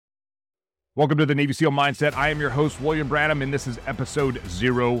Welcome to the Navy SEAL Mindset. I am your host, William Branham, and this is episode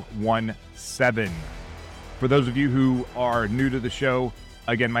 017. For those of you who are new to the show,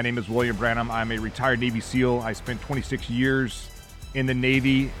 again, my name is William Branham. I'm a retired Navy SEAL. I spent 26 years in the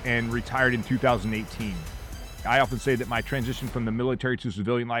Navy and retired in 2018. I often say that my transition from the military to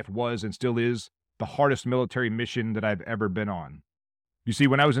civilian life was and still is the hardest military mission that I've ever been on. You see,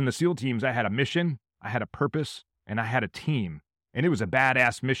 when I was in the SEAL teams, I had a mission, I had a purpose, and I had a team. And it was a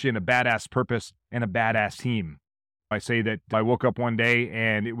badass mission, a badass purpose, and a badass team. I say that I woke up one day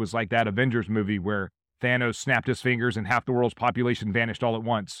and it was like that Avengers movie where Thanos snapped his fingers and half the world's population vanished all at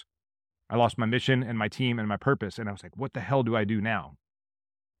once. I lost my mission and my team and my purpose. And I was like, what the hell do I do now?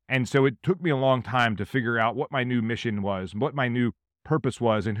 And so it took me a long time to figure out what my new mission was, what my new purpose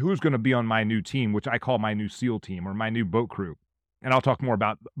was, and who's going to be on my new team, which I call my new SEAL team or my new boat crew. And I'll talk more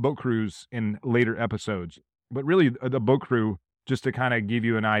about boat crews in later episodes. But really, the boat crew, just to kind of give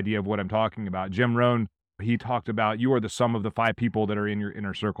you an idea of what I'm talking about. Jim Rohn, he talked about you are the sum of the 5 people that are in your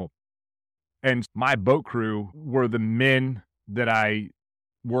inner circle. And my boat crew were the men that I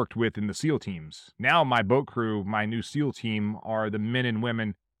worked with in the SEAL teams. Now my boat crew, my new SEAL team, are the men and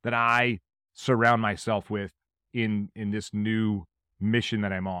women that I surround myself with in this new mission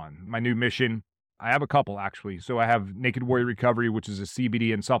that I'm on. My new mission, I have a couple actually. So I have Naked Warrior Recovery, which is a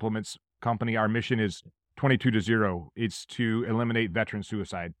CBD and supplements company. Our mission is 22-0. It's to eliminate veteran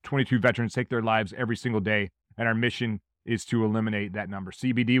suicide. 22 veterans take their lives every single day, and our mission is to eliminate that number.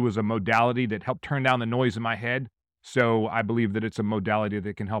 CBD was a modality that helped turn down the noise in my head, so I believe that it's a modality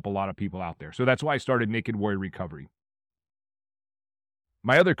that can help a lot of people out there. So that's why I started Naked Warrior Recovery.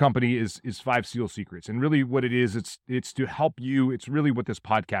 My other company is 5 SEAL Secrets, and really what it is, it's to help you. It's really what this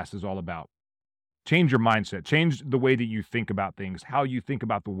podcast is all about. Change your mindset. Change the way that you think about things, how you think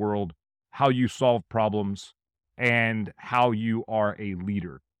about the world, how you solve problems, and how you are a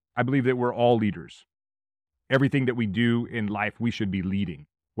leader. I believe that we're all leaders. Everything that we do in life, we should be leading,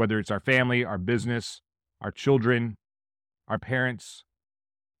 whether it's our family, our business, our children, our parents.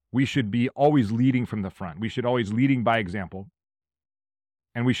 We should be always leading from the front. We should always leading by example,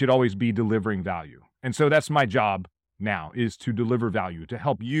 and we should always be delivering value. And so that's my job now, is to deliver value, to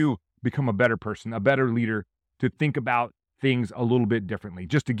help you become a better person, a better leader, to think about things a little bit differently,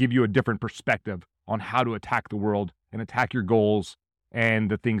 just to give you a different perspective on how to attack the world and attack your goals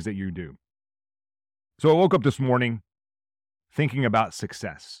and the things that you do. So I woke up this morning thinking about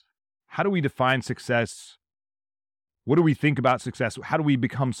success. How do we define success? What do we think about success? How do we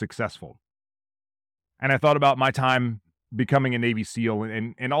become successful? And I thought about my time becoming a Navy SEAL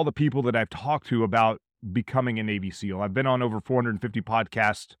and all the people that I've talked to about becoming a Navy SEAL. I've been on over 450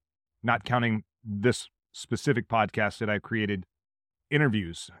 podcasts, not counting this specific podcast that I created,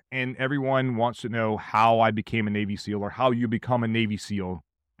 interviews, and everyone wants to know how I became a Navy SEAL or how you become a Navy SEAL.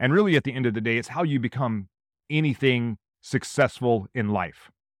 And really at the end of the day, it's how you become anything successful in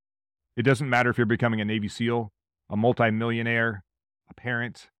life. It doesn't matter if you're becoming a Navy SEAL, a multimillionaire, a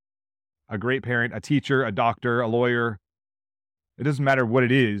parent, a great parent, a teacher, a doctor, a lawyer. It doesn't matter what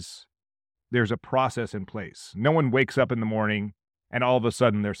it is. There's a process in place. No one wakes up in the morning and all of a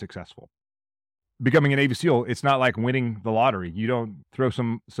sudden they're successful. Becoming a Navy SEAL, it's not like winning the lottery. You don't throw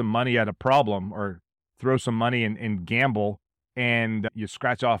some money at a problem or throw some money and gamble and you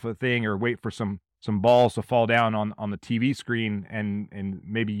scratch off a thing or wait for some balls to fall down on the TV screen and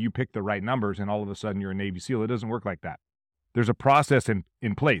maybe you pick the right numbers and all of a sudden you're a Navy SEAL. It doesn't work like that. There's a process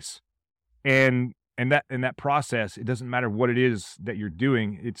in place. And that process, it doesn't matter what it is that you're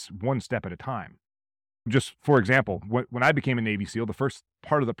doing, it's one step at a time. Just for example, when I became a Navy SEAL, the first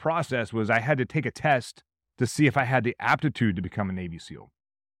part of the process was I had to take a test to see if I had the aptitude to become a Navy SEAL.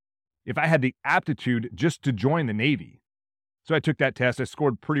 If I had the aptitude just to join the Navy. So I took that test. I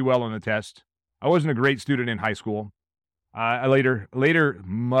scored pretty well on the test. I wasn't a great student in high school. I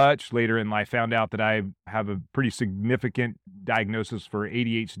much later in life, found out that I have a pretty significant diagnosis for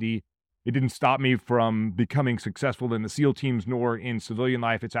ADHD. It didn't stop me from becoming successful in the SEAL teams nor in civilian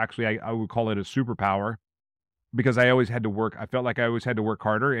life. It's actually, I would call it a superpower because I always had to work. I felt like I always had to work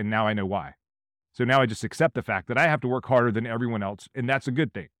harder, and now I know why. So now I just accept the fact that I have to work harder than everyone else, and that's a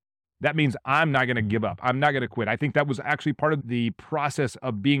good thing. That means I'm not going to give up. I'm not going to quit. I think that was actually part of the process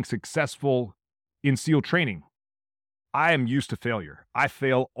of being successful in SEAL training. I am used to failure. I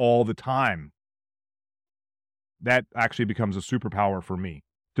fail all the time. That actually becomes a superpower for me.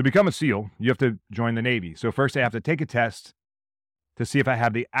 To become a SEAL, you have to join the Navy. So first I have to take a test to see if I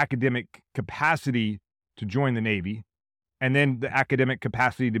have the academic capacity to join the Navy, and then the academic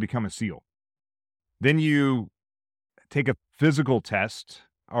capacity to become a SEAL. Then you take a physical test,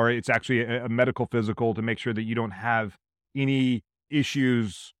 or it's actually a medical physical to make sure that you don't have any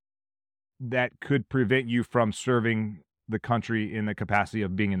issues that could prevent you from serving the country in the capacity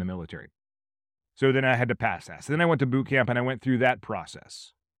of being in the military. So then I had to pass that. So then I went to boot camp and I went through that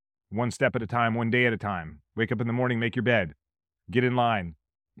process. One step at a time, one day at a time. Wake up in the morning, make your bed, get in line,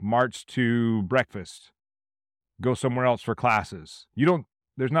 march to breakfast, go somewhere else for classes.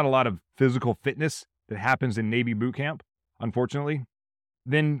 There's not a lot of physical fitness that happens in Navy boot camp, unfortunately.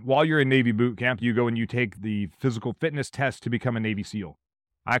 Then while you're in Navy boot camp, you go and you take the physical fitness test to become a Navy SEAL.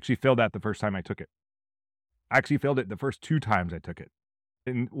 I actually failed that the first time I took it. I actually failed it the first 2 times I took it.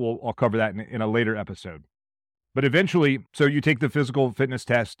 And I'll cover that in a later episode. But eventually, so you take the physical fitness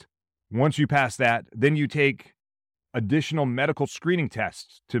test. Once you pass that, then you take additional medical screening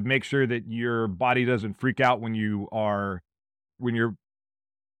tests to make sure that your body doesn't freak out when you're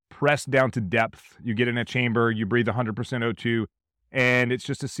pressed down to depth. You get in a chamber, you breathe 100% O2, and it's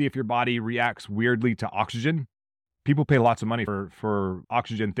just to see if your body reacts weirdly to oxygen. People pay lots of money for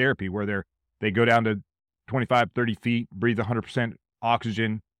oxygen therapy where they go down to 25, 30 feet, breathe 100%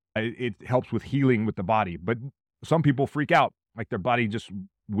 oxygen. It helps with healing with the body. But some people freak out, like their body just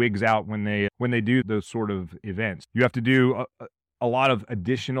wigs out when they do those sort of events. You have to do a lot of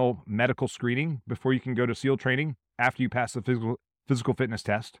additional medical screening before you can go to SEAL training after you pass the physical fitness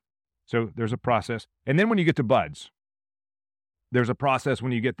test. So there's a process. And then when you get to BUD/S, there's a process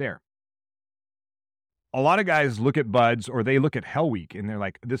when you get there. A lot of guys look at BUD/S or they look at Hell Week and they're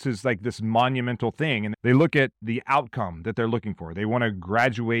like, this is like this monumental thing. And they look at the outcome that they're looking for. They want to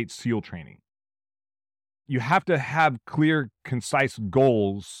graduate SEAL training. You have to have clear, concise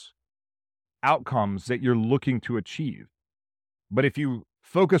goals, outcomes that you're looking to achieve. But if you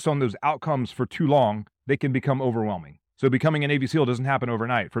focus on those outcomes for too long, they can become overwhelming. So becoming a Navy SEAL doesn't happen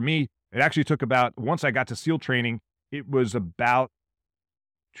overnight. For me, it actually took once I got to SEAL training, it was about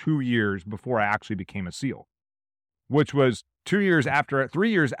 2 years before I actually became a SEAL, which was 3 years after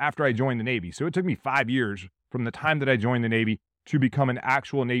I joined the Navy. So it took me 5 years from the time that I joined the Navy to become an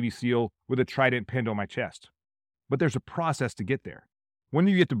actual Navy SEAL with a trident pinned on my chest. But there's a process to get there. When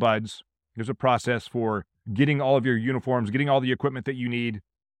you get to BUD/S, there's a process for getting all of your uniforms, getting all the equipment that you need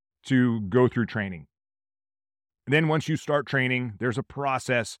to go through training. And then once you start training, there's a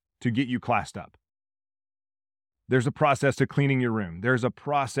process to get you classed up. There's a process to cleaning your room. There's a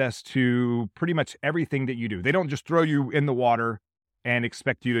process to pretty much everything that you do. They don't just throw you in the water and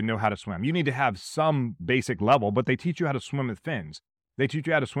expect you to know how to swim. You need to have some basic level, but they teach you how to swim with fins. They teach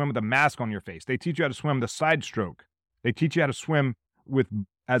you how to swim with a mask on your face. They teach you how to swim the side stroke. They teach you how to swim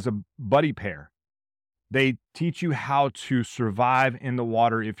as a buddy pair. They teach you how to survive in the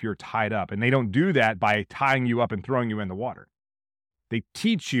water if you're tied up. And they don't do that by tying you up and throwing you in the water. They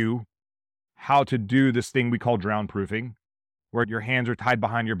teach you how to do this thing we call drown proofing, where your hands are tied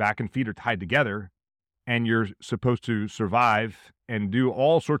behind your back and feet are tied together, and you're supposed to survive and do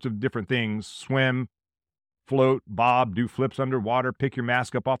all sorts of different things: swim, float, bob, do flips underwater, pick your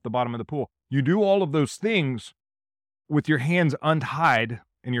mask up off the bottom of the pool. You do all of those things with your hands untied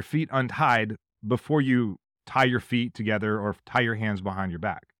and your feet untied before you tie your feet together or tie your hands behind your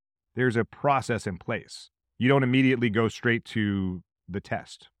back. There's a process in place. You don't immediately go straight to the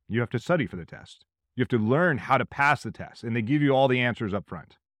test. You have to study for the test. You have to learn how to pass the test, and they give you all the answers up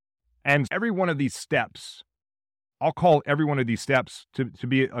front. And every one of these steps, I'll call every one of these steps to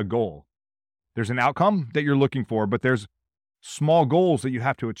be a goal. There's an outcome that you're looking for, but there's small goals that you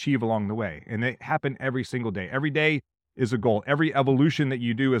have to achieve along the way, and they happen every single day. Every day is a goal. Every evolution that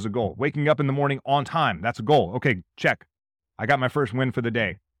you do is a goal. Waking up in the morning on time, that's a goal. Okay, check. I got my first win for the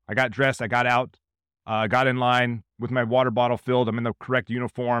day. I got dressed, I got out, got in line with my water bottle filled. I'm in the correct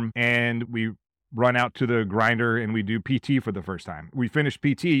uniform, and we run out to the grinder and we do PT for the first time. We finish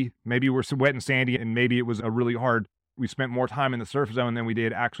PT, maybe we're wet and sandy, and maybe it was a really hard. We spent more time in the surf zone than we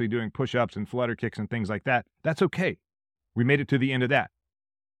did actually doing push-ups and flutter kicks and things like that. That's okay. We made it to the end of that.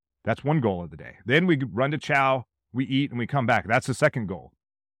 That's one goal of the day. Then we run to chow, we eat, and we come back. That's the second goal.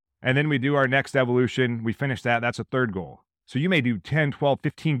 And then we do our next evolution. We finish that. That's a third goal. So you may do 10, 12,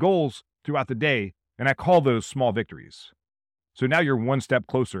 15 goals throughout the day, and I call those small victories. So now you're one step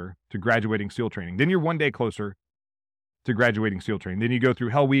closer to graduating SEAL training. Then you're one day closer to graduating SEAL training. Then you go through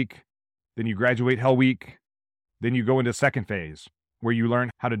Hell Week. Then you graduate Hell Week. Then you go into second phase where you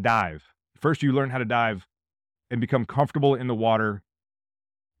learn how to dive. First, you learn how to dive and become comfortable in the water,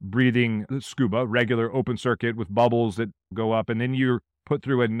 breathing scuba, regular open circuit with bubbles that go up. And then you're put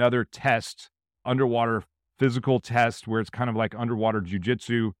through another test, underwater physical test, where it's kind of like underwater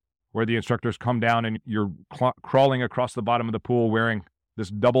jiu-jitsu, where the instructors come down and you're crawling across the bottom of the pool wearing this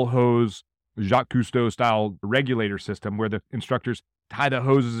double hose, Jacques Cousteau style regulator system, where the instructors tie the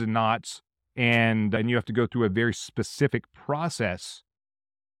hoses in knots, and you have to go through a very specific process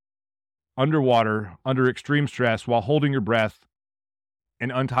underwater, under extreme stress, while holding your breath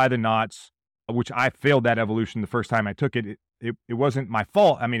and untie the knots, which I failed that evolution the first time I took it. It wasn't my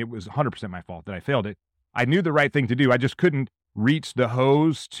fault. I mean, it was 100% my fault that I failed it. I knew the right thing to do. I just couldn't reach the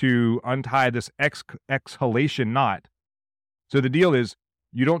hose to untie this exhalation knot. So the deal is,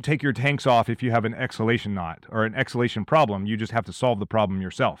 you don't take your tanks off if you have an exhalation knot or an exhalation problem. You just have to solve the problem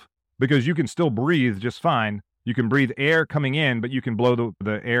yourself, because you can still breathe just fine. You can breathe air coming in, but you can blow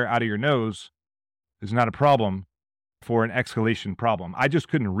the air out of your nose. It's not a problem for an exhalation problem. I just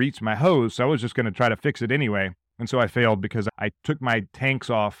couldn't reach my hose, so I was just going to try to fix it anyway. And so I failed because I took my tanks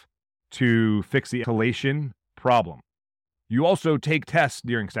off to fix the exhalation problem. You also take tests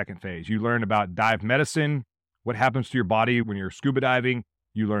during second phase. You learn about dive medicine, what happens to your body when you're scuba diving.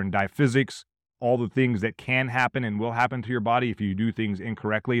 You learn dive physics, all the things that can happen and will happen to your body if you do things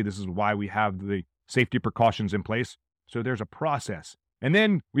incorrectly. This is why we have the safety precautions in place. So there's a process. And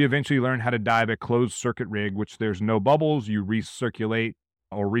then we eventually learn how to dive a closed circuit rig, which there's no bubbles. You recirculate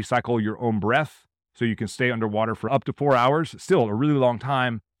or recycle your own breath so you can stay underwater for up to 4 hours. Still a really long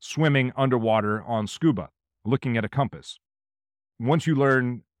time swimming underwater on scuba, looking at a compass. Once you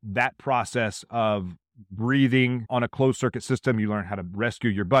learn that process of breathing on a closed circuit system, you learn how to rescue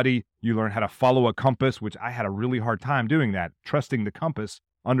your buddy. You learn how to follow a compass, which I had a really hard time doing that, trusting the compass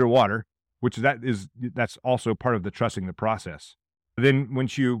underwater, which that's also part of the trusting the process. Then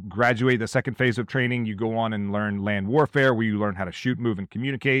once you graduate the second phase of training, you go on and learn land warfare, where you learn how to shoot, move, and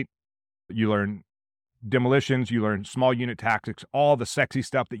communicate. You learn demolitions, you learn small unit tactics, all the sexy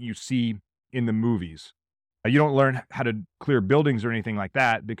stuff that you see in the movies. You don't learn how to clear buildings or anything like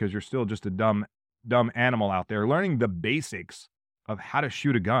that, because you're still just a dumb animal out there. Learning the basics of how to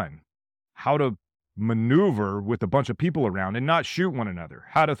shoot a gun, how to maneuver with a bunch of people around and not shoot one another,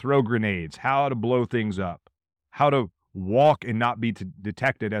 how to throw grenades, how to blow things up, how to walk and not be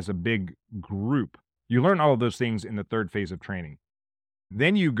detected as a big group. You learn all of those things in the third phase of training.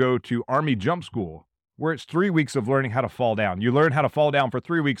 Then you go to Army Jump School, where it's 3 weeks of learning how to fall down. You learn how to fall down for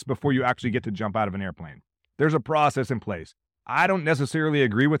 3 weeks before you actually get to jump out of an airplane. There's a process in place. I don't necessarily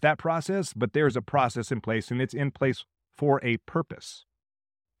agree with that process, but there's a process in place, and it's in place for a purpose,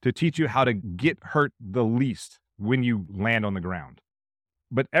 to teach you how to get hurt the least when you land on the ground.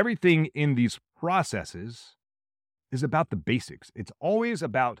 But everything in these processes is about the basics. It's always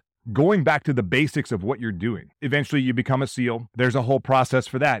about going back to the basics of what you're doing. Eventually you become a SEAL. There's a whole process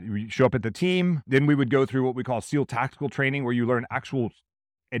for that. You show up at the team. Then we would go through what we call SEAL tactical training, where you learn actual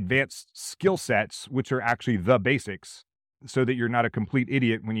advanced skill sets, which are actually the basics, so that you're not a complete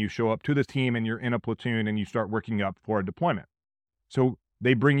idiot when you show up to the team and you're in a platoon and you start working up for a deployment. So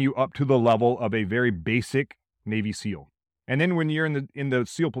they bring you up to the level of a very basic Navy SEAL. And then when you're in the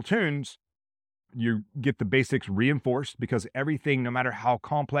SEAL platoons, you get the basics reinforced, because everything, no matter how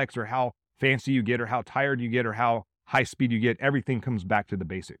complex or how fancy you get or how tired you get or how high speed you get, everything comes back to the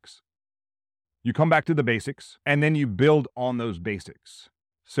basics. You come back to the basics and then you build on those basics.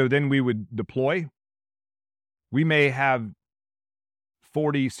 So then we would deploy. We may have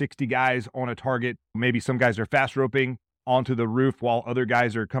 40, 60 guys on a target. Maybe some guys are fast roping onto the roof while other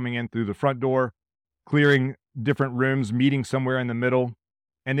guys are coming in through the front door, clearing different rooms, meeting somewhere in the middle.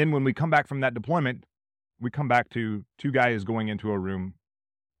 And then when we come back from that deployment, we come back to 2 guys going into a room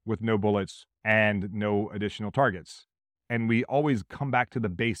with no bullets and no additional targets. And we always come back to the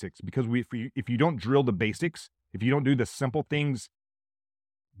basics, because if you don't drill the basics, if you don't do the simple things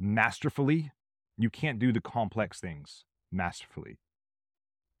masterfully, you can't do the complex things masterfully.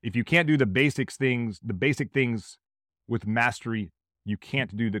 If you can't do the basic things with mastery, you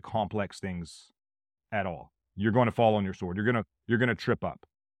can't do the complex things at all. You're going to fall on your sword. You're going to trip up.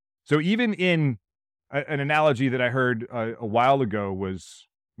 So even in an analogy that I heard a while ago was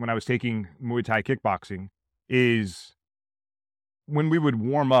when I was taking Muay Thai kickboxing, is when we would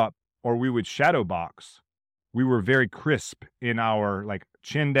warm up or we would shadow box, we were very crisp in our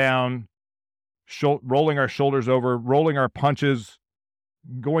chin down, rolling our shoulders over, rolling our punches,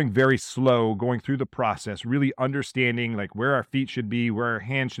 going very slow, going through the process, really understanding where our feet should be, where our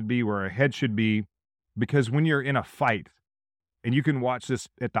hands should be, where our head should be. Because when you're in a fight, and you can watch this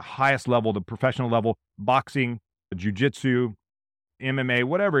at the highest level, the professional level, boxing, jiu-jitsu, MMA,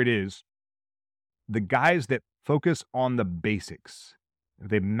 whatever it is, the guys that focus on the basics,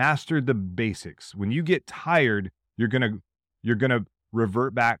 they've mastered the basics. When you get tired, you're gonna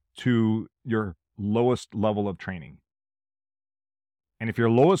revert back to your lowest level of training. And if your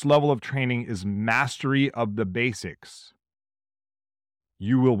lowest level of training is mastery of the basics,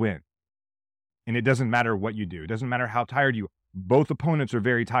 you will win. And it doesn't matter what you do. It doesn't matter how tired you are. Both opponents are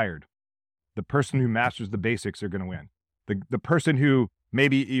very tired. The person who masters the basics are going to win. The person who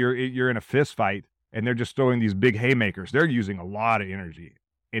Maybe you're in a fist fight and they're just throwing these big haymakers. They're using a lot of energy.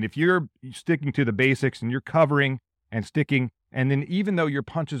 And if you're sticking to the basics and you're covering and sticking, and then even though your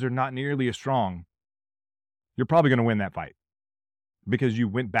punches are not nearly as strong, you're probably going to win that fight because you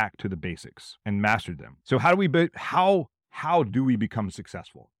went back to the basics and mastered them. So how do we become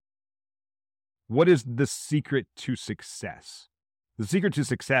successful? What is the secret to success? The secret to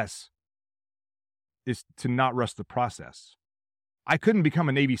success is to not rush the process. I couldn't become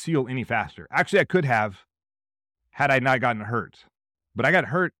a Navy SEAL any faster. Actually, I could have had I not gotten hurt. But I got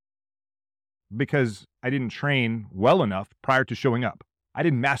hurt because I didn't train well enough prior to showing up. I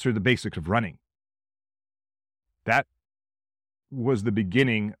didn't master the basics of running. That was the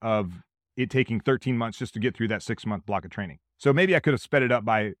beginning of it taking 13 months just to get through that 6-month block of training. So maybe I could have sped it up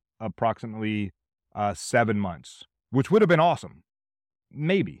by approximately 7 months, which would have been awesome.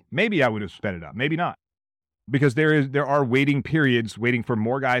 Maybe I would have sped it up. Maybe not. Because there are waiting periods, waiting for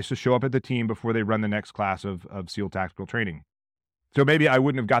more guys to show up at the team before they run the next class of SEAL tactical training. So maybe I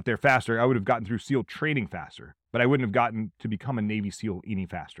wouldn't have got there faster. I would have gotten through SEAL training faster, but I wouldn't have gotten to become a Navy SEAL any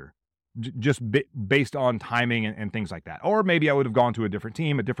faster, based on timing and things like that. Or maybe I would have gone to a different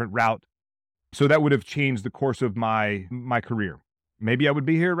team, a different route. So that would have changed the course of my career. Maybe I would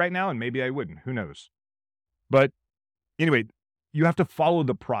be here right now and maybe I wouldn't. Who knows? But anyway, you have to follow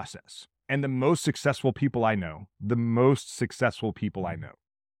the process. And the most successful people I know,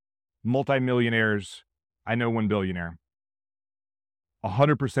 multimillionaires, I know one billionaire,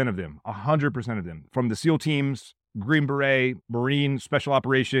 100% of them, from the SEAL teams, Green Beret, Marine Special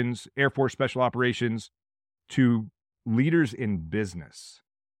Operations, Air Force Special Operations, to leaders in business,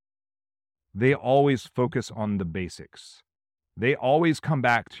 they always focus on the basics. They always come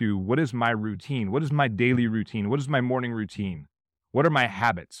back to, what is my routine? What is my daily routine? What is my morning routine? What are my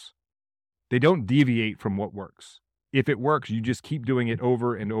habits? They don't deviate from what works. If it works, you just keep doing it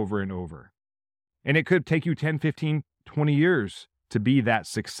over and over and over. And it could take you 10, 15, 20 years to be that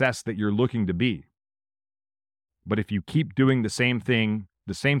success that you're looking to be. But if you keep doing the same thing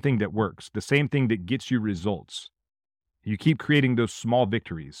that works, the same thing that gets you results, you keep creating those small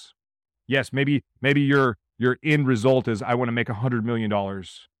victories. Yes, maybe your end result is, I want to make $100 million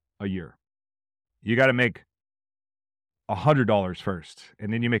a year. You got to make $100 first,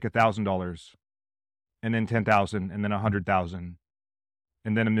 and then you make $1,000, and then 10,000, and then 100,000,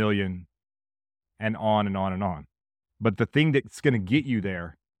 and then $1 million, and on and on and on. But the thing that's going to get you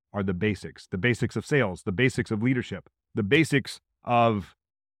there are the basics of sales, the basics of leadership, the basics of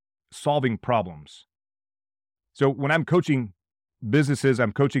solving problems. So when I'm coaching businesses,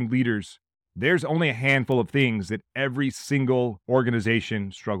 I'm coaching leaders, there's only a handful of things that every single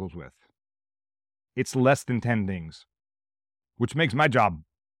organization struggles with. It's less than 10 things, which makes my job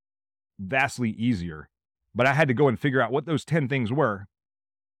vastly easier. But I had to go and figure out what those 10 things were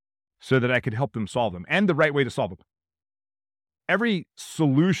so that I could help them solve them, and the right way to solve them. Every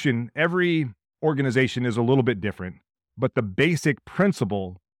solution, every organization is a little bit different, but the basic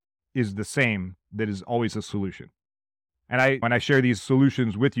principle is the same. That is always a solution. And when I share these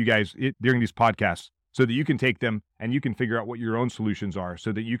solutions with you guys during these podcasts, so that you can take them and you can figure out what your own solutions are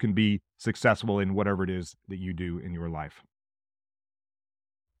so that you can be successful in whatever it is that you do in your life.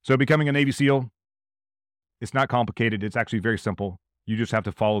 So becoming a Navy SEAL, it's not complicated. It's actually very simple. You just have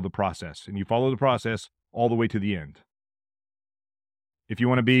to follow the process, and you follow the process all the way to the end. If you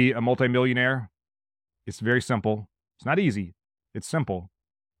want to be a multimillionaire, it's very simple. It's not easy. It's simple.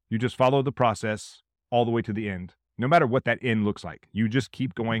 You just follow the process all the way to the end. No matter what that end looks like, you just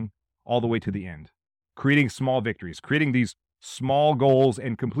keep going all the way to the end, creating small victories, creating these small goals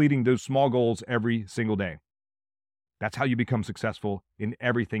and completing those small goals every single day. That's how you become successful in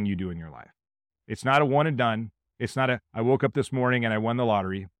everything you do in your life. It's not a one and done. It's not I woke up this morning and I won the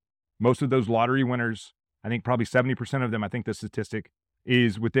lottery. Most of those lottery winners, I think probably 70% of them, I think the statistic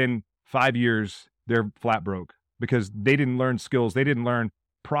is within 5 years, they're flat broke because they didn't learn skills. They didn't learn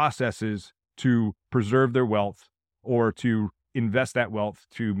processes to preserve their wealth or to invest that wealth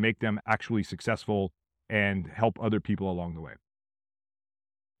to make them actually successful and help other people along the way.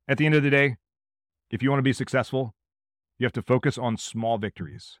 At the end of the day, if you want to be successful, you have to focus on small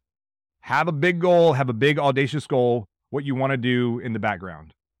victories. Have a big goal, have a big audacious goal, what you want to do in the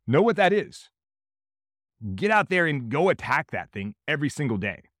background. Know what that is. Get out there and go attack that thing every single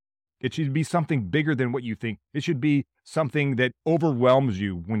day. It should be something bigger than what you think. It should be something that overwhelms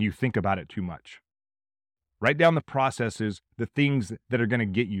you when you think about it too much. Write down the processes, the things that are going to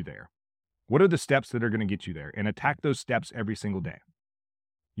get you there. What are the steps that are going to get you there? And attack those steps every single day.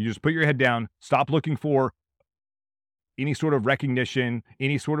 You just put your head down, stop looking for any sort of recognition,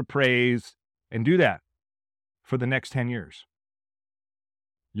 any sort of praise, and do that for the next 10 years.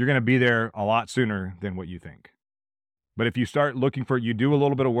 you're going to be there a lot sooner than what you think. But if you start looking for, you do a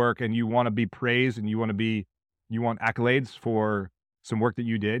little bit of work and you want to be praised and you want accolades for some work that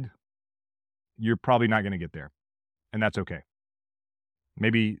you did, you're probably not going to get there. And that's okay.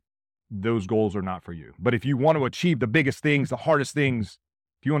 Maybe those goals are not for you. But if you want to achieve the biggest things, the hardest things,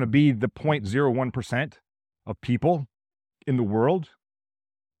 if you want to be the 0.01% of people in the world,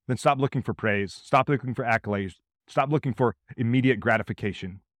 then stop looking for praise. Stop looking for accolades. Stop looking for immediate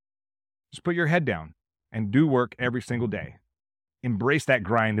gratification. Just put your head down and do work every single day. Embrace that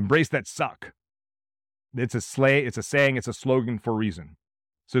grind. Embrace that suck. It's a saying, it's a slogan for a reason.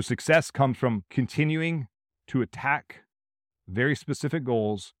 So success comes from continuing to attack very specific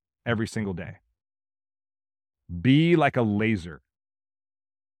goals every single day. Be like a laser.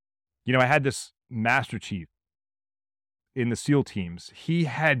 I had this Master Chief in the SEAL teams. He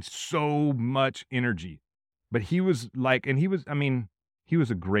had so much energy, but he was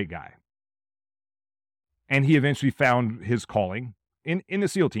a great guy. And he eventually found his calling in the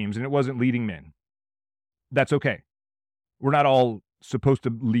SEAL teams, and it wasn't leading men. That's okay. We're not all supposed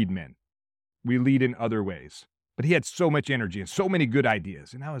to lead men. We lead in other ways. But he had so much energy and so many good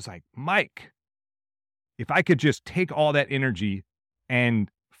ideas. And I was like, Mike, if I could just take all that energy and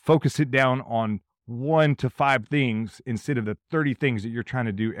focus it down on 1 to 5 things instead of the 30 things that you're trying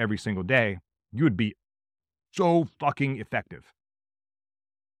to do every single day, you would be so fucking effective.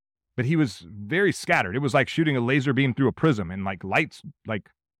 But he was very scattered. It was like shooting a laser beam through a prism and like lights, like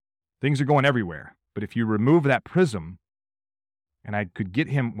things are going everywhere. But if you remove that prism, and I could get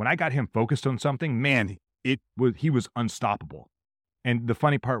him, when I got him focused on something, man, he was unstoppable. And the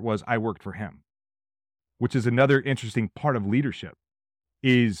funny part was I worked for him, which is another interesting part of leadership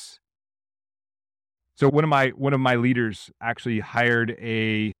is, so one of my leaders actually hired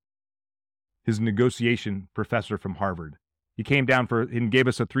his negotiation professor from Harvard. He came down and gave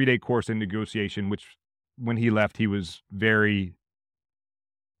us a 3-day course in negotiation, which when he left, he was very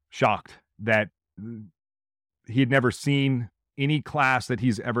shocked that he had never seen any class that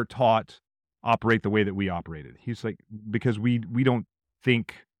he's ever taught operate the way that we operated. He's like, because we don't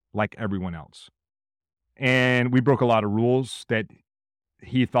think like everyone else. And we broke a lot of rules that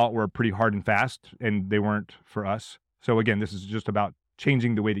he thought were pretty hard and fast, and they weren't for us. So again, this is just about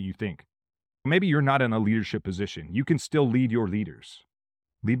changing the way that you think. Maybe you're not in a leadership position. You can still lead your leaders.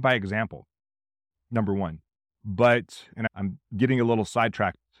 Lead by example, number one. But, and I'm getting a little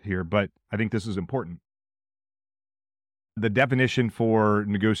sidetracked here, but I think this is important. The definition for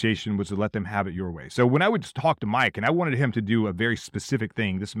negotiation was to let them have it your way. So when I would talk to Mike and I wanted him to do a very specific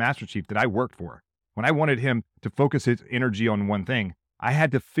thing, this Master Chief that I worked for, when I wanted him to focus his energy on one thing, I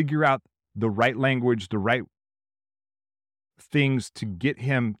had to figure out the right language, the right things to get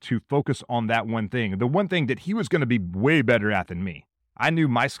him to focus on that one thing. The one thing that he was going to be way better at than me. I knew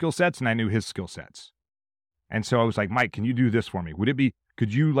my skill sets and I knew his skill sets. And so I was like, Mike, can you do this for me?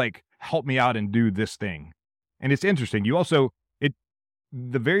 Could you like help me out and do this thing? And it's interesting. The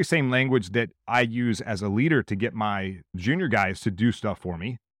very same language that I use as a leader to get my junior guys to do stuff for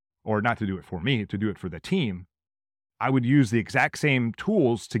me, or not to do it for me, to do it for the team, I would use the exact same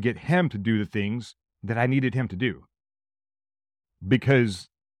tools to get him to do the things that I needed him to do. Because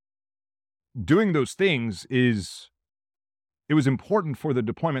doing those things it was important for the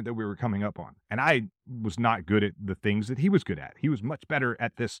deployment that we were coming up on. And I was not good at the things that he was good at. He was much better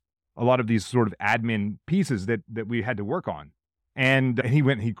at a lot of these sort of admin pieces that we had to work on. And he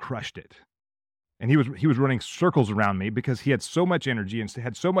went and he crushed it. And he was running circles around me because he had so much energy and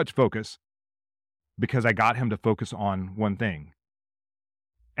had so much focus because I got him to focus on one thing.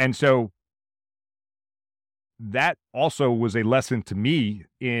 And so that also was a lesson to me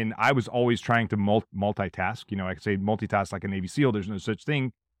I was always trying to multitask. I could say multitask like a Navy SEAL. There's no such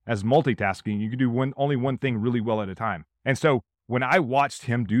thing as multitasking. You can do only one thing really well at a time. And so when I watched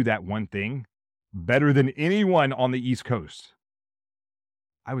him do that one thing better than anyone on the East Coast,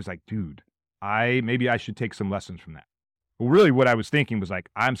 I was like, dude, maybe I should take some lessons from that. Well, really what I was thinking was like,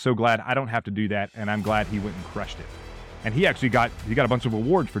 I'm so glad I don't have to do that. And I'm glad he went and crushed it. And he actually got a bunch of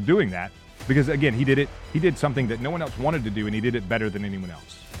awards for doing that because again, he did something that no one else wanted to do and he did it better than anyone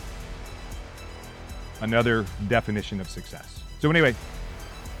else. Another definition of success. So anyway,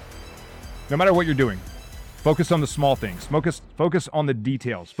 no matter what you're doing, focus on the small things. Focus on the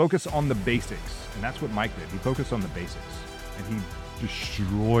details. Focus on the basics. And that's what Mike did. He focused on the basics. And he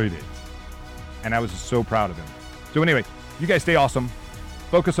destroyed it. And I was so proud of him. So anyway, you guys stay awesome.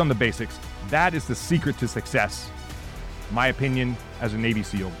 Focus on the basics. That is the secret to success. My opinion as a Navy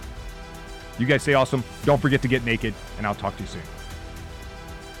SEAL. You guys stay awesome. Don't forget to get naked, and I'll talk to you soon.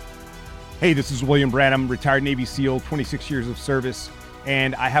 Hey, this is William Branham, retired Navy SEAL, 26 years of service.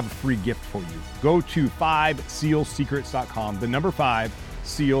 and I have a free gift for you. Go to 5sealsecrets.com, the number 5,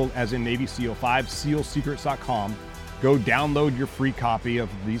 SEAL as in Navy SEAL, 5sealsecrets.com. Go download your free copy of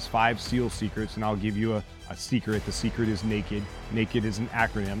these 5 SEAL secrets, and I'll give you a secret. The secret is NAKED. NAKED is an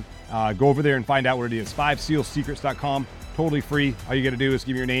acronym. Go over there and find out what it is. 5sealsecrets.com, totally free. All you got to do is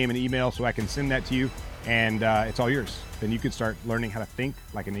give me your name and email so I can send that to you, and it's all yours. Then you can start learning how to think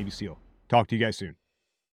like a Navy SEAL. Talk to you guys soon.